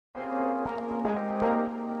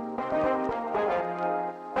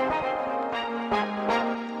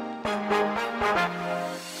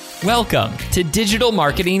Welcome to Digital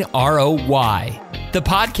Marketing ROI, the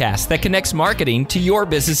podcast that connects marketing to your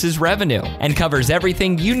business's revenue and covers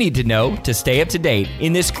everything you need to know to stay up to date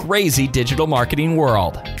in this crazy digital marketing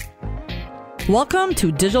world. Welcome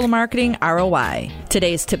to Digital Marketing ROI.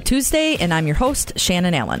 Today is Tip Tuesday, and I'm your host,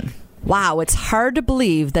 Shannon Allen. Wow, it's hard to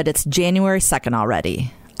believe that it's January 2nd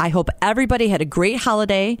already. I hope everybody had a great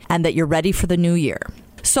holiday and that you're ready for the new year.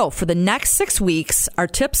 So for the next 6 weeks, our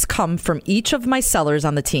tips come from each of my sellers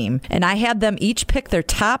on the team, and I had them each pick their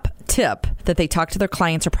top tip that they talk to their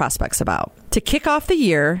clients or prospects about. To kick off the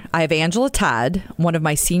year, I have Angela Todd, one of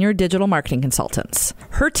my senior digital marketing consultants.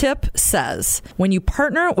 Her tip says, when you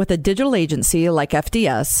partner with a digital agency like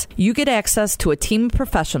FDS, you get access to a team of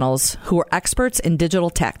professionals who are experts in digital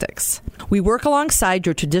tactics. We work alongside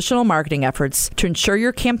your traditional marketing efforts to ensure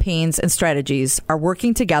your campaigns and strategies are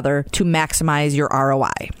working together to maximize your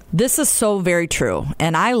ROI. This is so very true,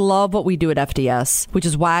 and I love what we do at FDS, which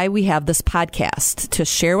is why we have this podcast to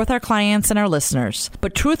share with our clients and our listeners.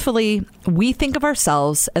 But truthfully, we think of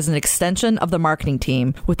ourselves as an extension of the marketing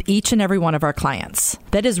team with each and every one of our clients.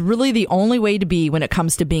 That is really the only way to be when it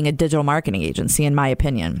comes to being a digital marketing agency, in my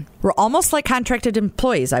opinion. We're almost like contracted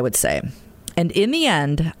employees, I would say. And in the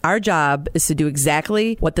end, our job is to do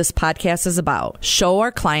exactly what this podcast is about. Show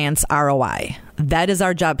our clients ROI. That is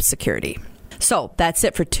our job security. So that's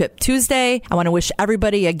it for Tip Tuesday. I want to wish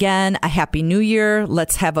everybody again a happy new year.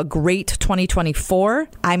 Let's have a great 2024.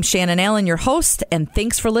 I'm Shannon Allen, your host, and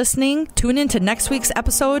thanks for listening. Tune in to next week's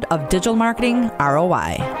episode of Digital Marketing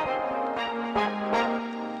ROI.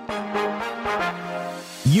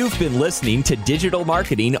 You've been listening to Digital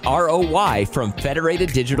Marketing ROI from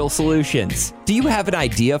Federated Digital Solutions. Do you have an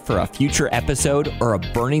idea for a future episode or a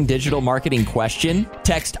burning digital marketing question?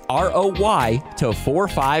 Text ROI to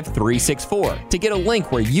 45364 to get a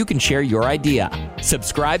link where you can share your idea.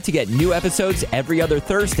 Subscribe to get new episodes every other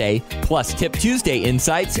Thursday, plus Tip Tuesday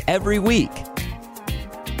insights every week.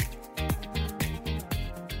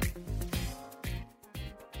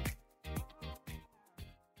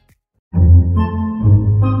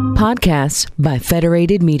 Podcasts by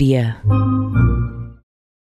Federated Media.